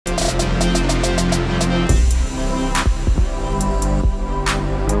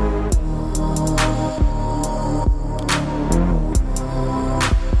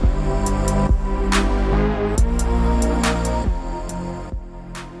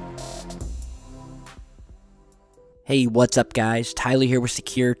Hey, what's up guys? Tyler here with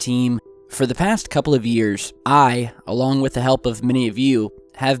Secureteam. For the past couple of years, I, along with the help of many of you,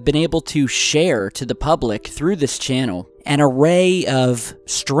 have been able to share to the public through this channel an array of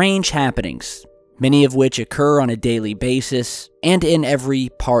strange happenings, many of which occur on a daily basis and in every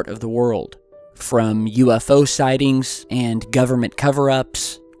part of the world. From UFO sightings and government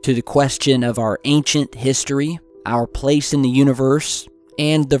cover-ups to the question of our ancient history, our place in the universe,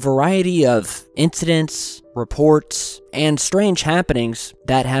 and the variety of incidents, reports, and strange happenings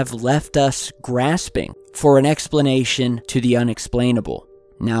that have left us grasping for an explanation to the unexplainable.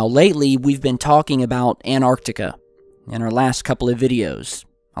 Now, lately, we've been talking about Antarctica in our last couple of videos.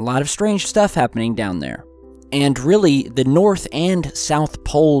 A lot of strange stuff happening down there. And really, the North and South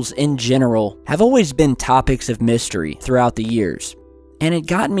Poles in general have always been topics of mystery throughout the years. And it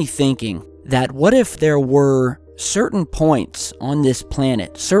got me thinking that what if there were certain points on this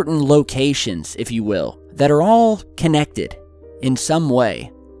planet, certain locations, if you will, that are all connected in some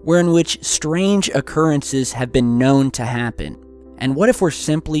way, wherein which strange occurrences have been known to happen. And what if we're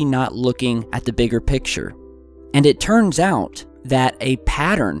simply not looking at the bigger picture? And it turns out that a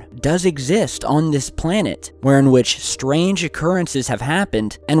pattern does exist on this planet wherein which strange occurrences have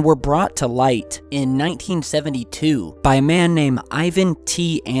happened and were brought to light in 1972 by a man named Ivan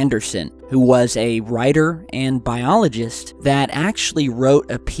T. Anderson, who was a writer and biologist that actually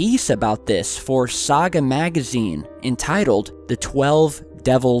wrote a piece about this for Saga magazine entitled The 12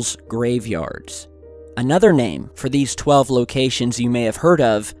 Devil's Graveyards. Another name for these 12 locations you may have heard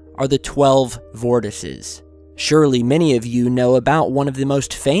of are the 12 vortices. Surely many of you know about one of the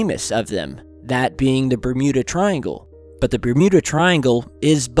most famous of them, that being the Bermuda Triangle. But the Bermuda Triangle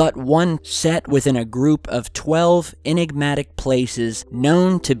is but one set within a group of 12 enigmatic places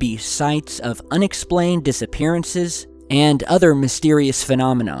known to be sites of unexplained disappearances and other mysterious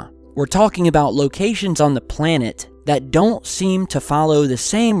phenomena. We're talking about locations on the planet that don't seem to follow the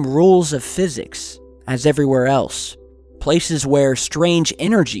same rules of physics as everywhere else. Places where strange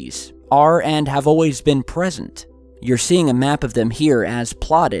energies are and have always been present. You're seeing a map of them here as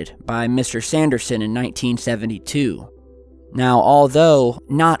plotted by Mr. Sanderson in 1972. Now, although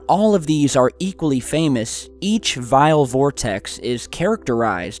not all of these are equally famous, each vile vortex is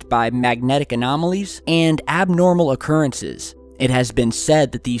characterized by magnetic anomalies and abnormal occurrences. It has been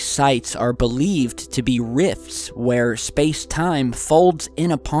said that these sites are believed to be rifts where space-time folds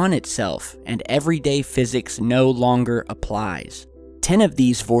in upon itself and everyday physics no longer applies. 10 of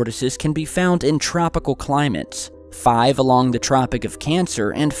these vortices can be found in tropical climates, 5 along the Tropic of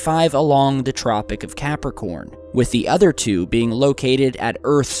Cancer and 5 along the Tropic of Capricorn, with the other 2 being located at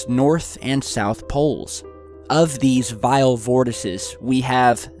Earth's north and south poles. Of these vile vortices, we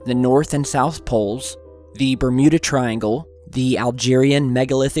have the North and South Poles, the Bermuda Triangle, the Algerian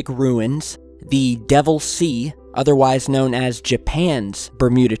megalithic ruins, the Devil's Sea, otherwise known as Japan's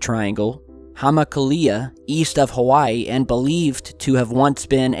Bermuda Triangle, Hamakulia, east of Hawaii and believed to have once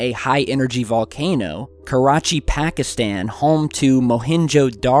been a high-energy volcano, Karachi, Pakistan, home to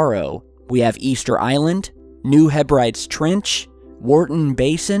Mohenjo-Daro. We have Easter Island, New Hebrides Trench, Wharton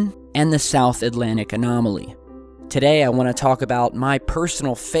Basin, and the South Atlantic Anomaly. Today I want to talk about my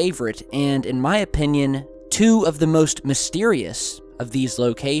personal favorite and, in my opinion, 2 of the most mysterious of these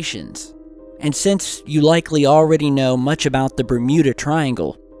locations. And since you likely already know much about the Bermuda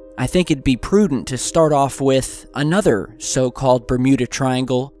Triangle, I think it'd be prudent to start off with another so-called Bermuda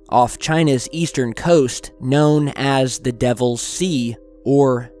Triangle off China's eastern coast known as the Devil's Sea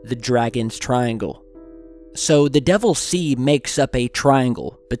or the Dragon's Triangle. So the Devil's Sea makes up a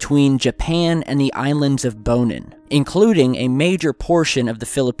triangle between Japan and the islands of Bonin, including a major portion of the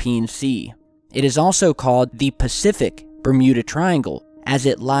Philippine Sea. It is also called the Pacific Bermuda Triangle, as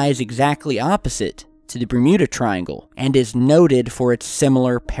it lies exactly opposite to the Bermuda Triangle and is noted for its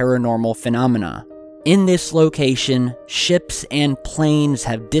similar paranormal phenomena. In this location, ships and planes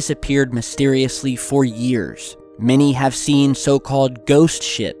have disappeared mysteriously for years. Many have seen so-called ghost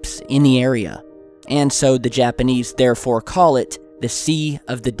ships in the area, and so the Japanese therefore call it the Sea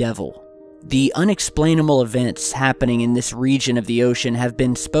of the Devil. The unexplainable events happening in this region of the ocean have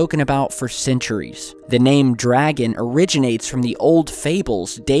been spoken about for centuries. The name dragon originates from the old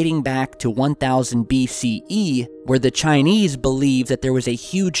fables dating back to 1000 BCE, where the Chinese believed that there was a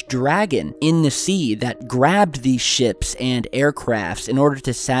huge dragon in the sea that grabbed these ships and aircrafts in order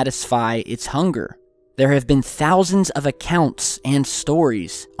to satisfy its hunger. There have been thousands of accounts and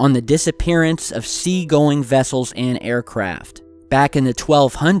stories on the disappearance of sea-going vessels and aircraft. Back in the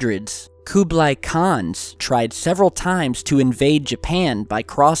 1200s, Kublai Khan's tried several times to invade Japan by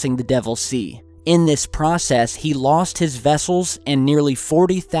crossing the Devil's Sea. In this process, he lost his vessels and nearly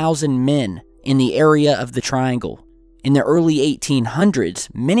 40,000 men in the area of the triangle. In the early 1800s,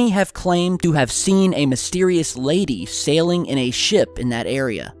 many have claimed to have seen a mysterious lady sailing in a ship in that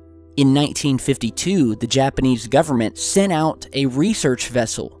area. In 1952, the Japanese government sent out a research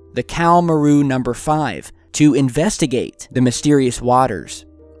vessel, the Kaomaru No. 5, to investigate the mysterious waters.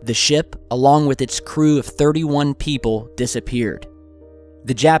 The ship, along with its crew of 31 people, disappeared.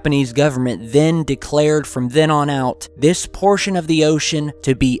 The Japanese government then declared from then on out this portion of the ocean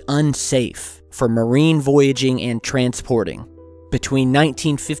to be unsafe for marine voyaging and transporting. Between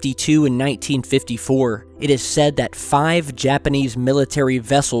 1952 and 1954, it is said that 5 Japanese military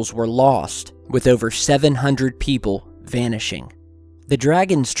vessels were lost, with over 700 people vanishing. The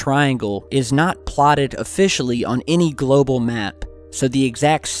Dragon's Triangle is not plotted officially on any global map, so the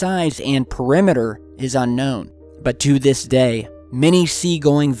exact size and perimeter is unknown. But to this day, many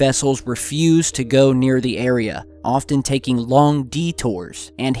seagoing vessels refuse to go near the area, often taking long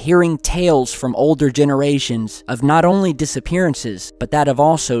detours and hearing tales from older generations of not only disappearances, but that of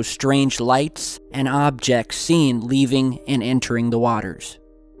also strange lights and objects seen leaving and entering the waters.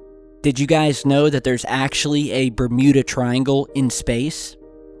 Did you guys know that there's actually a Bermuda Triangle in space?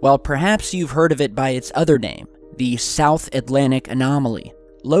 Well, perhaps you've heard of it by its other name, the South Atlantic Anomaly.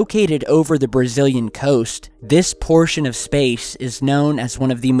 Located over the Brazilian coast, this portion of space is known as one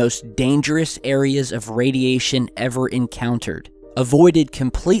of the most dangerous areas of radiation ever encountered, avoided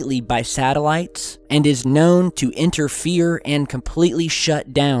completely by satellites, and is known to interfere and completely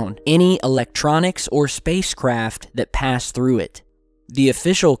shut down any electronics or spacecraft that pass through it. The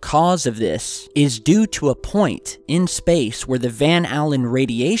official cause of this is due to a point in space where the Van Allen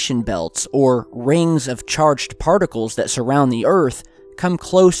radiation belts, or rings of charged particles that surround the Earth, come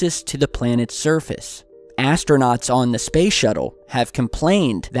closest to the planet's surface. Astronauts on the space shuttle have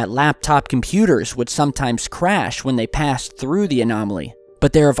complained that laptop computers would sometimes crash when they passed through the anomaly.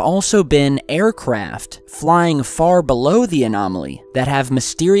 But there have also been aircraft flying far below the anomaly that have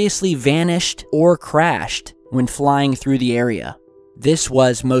mysteriously vanished or crashed when flying through the area. This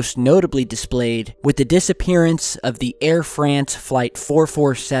was most notably displayed with the disappearance of the Air France Flight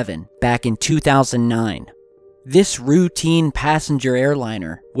 447 back in 2009. This routine passenger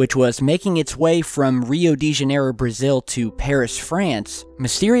airliner, which was making its way from Rio de Janeiro, Brazil to Paris, France,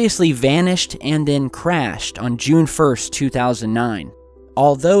 mysteriously vanished and then crashed on June 1st, 2009.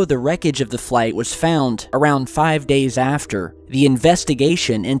 Although the wreckage of the flight was found around 5 days after, the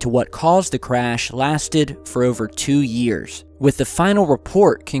investigation into what caused the crash lasted for over 2 years, with the final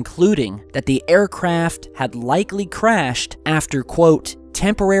report concluding that the aircraft had likely crashed after, quote,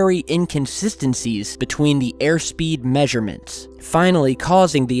 temporary inconsistencies between the airspeed measurements, finally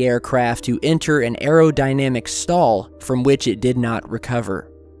causing the aircraft to enter an aerodynamic stall from which it did not recover.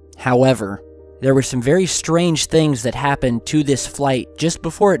 However, there were some very strange things that happened to this flight just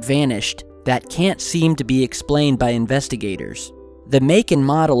before it vanished that can't seem to be explained by investigators. The make and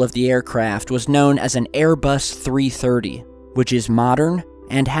model of the aircraft was known as an Airbus 330, which is modern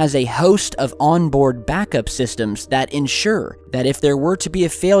and has a host of onboard backup systems that ensure that if there were to be a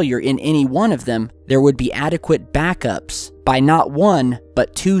failure in any one of them, there would be adequate backups by not one,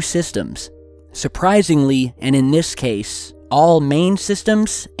 but 2 systems. Surprisingly, and in this case, all main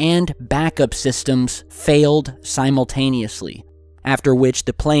systems and backup systems failed simultaneously, after which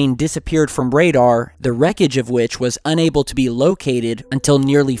the plane disappeared from radar, the wreckage of which was unable to be located until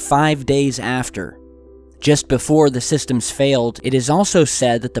nearly 5 days after. Just before the systems failed, it is also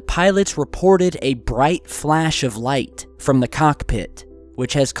said that the pilots reported a bright flash of light from the cockpit,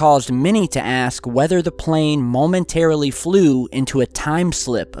 which has caused many to ask whether the plane momentarily flew into a time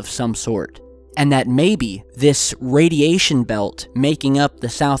slip of some sort, and that maybe this radiation belt making up the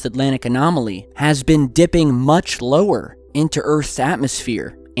South Atlantic Anomaly has been dipping much lower into Earth's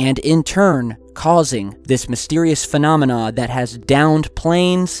atmosphere, and in turn causing this mysterious phenomena that has downed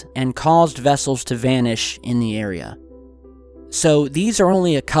planes and caused vessels to vanish in the area. So these are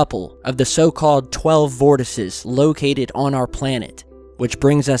only a couple of the so-called 12 vortices located on our planet, which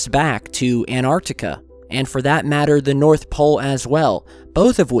brings us back to Antarctica, and for that matter the North Pole as well,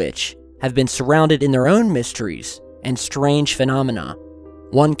 both of which have been surrounded in their own mysteries and strange phenomena.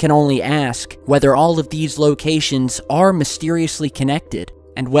 One can only ask whether all of these locations are mysteriously connected,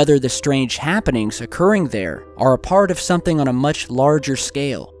 and whether the strange happenings occurring there are a part of something on a much larger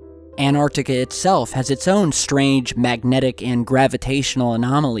scale. Antarctica itself has its own strange magnetic and gravitational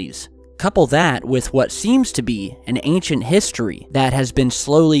anomalies. Couple that with what seems to be an ancient history that has been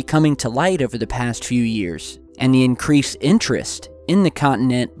slowly coming to light over the past few years, and the increased interest in the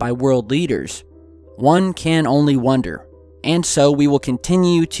continent by world leaders, one can only wonder. And so we will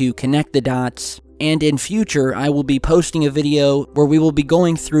continue to connect the dots, and in future I will be posting a video where we will be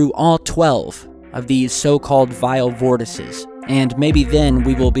going through all 12 of these so-called vile vortices. And maybe then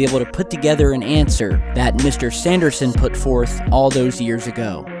we will be able to put together an answer that Mr. Sanderson put forth all those years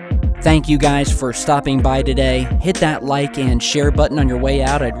ago. Thank you guys for stopping by today. Hit that like and share button on your way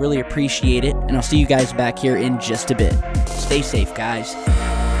out. I'd really appreciate it. And I'll see you guys back here in just a bit. Stay safe, guys.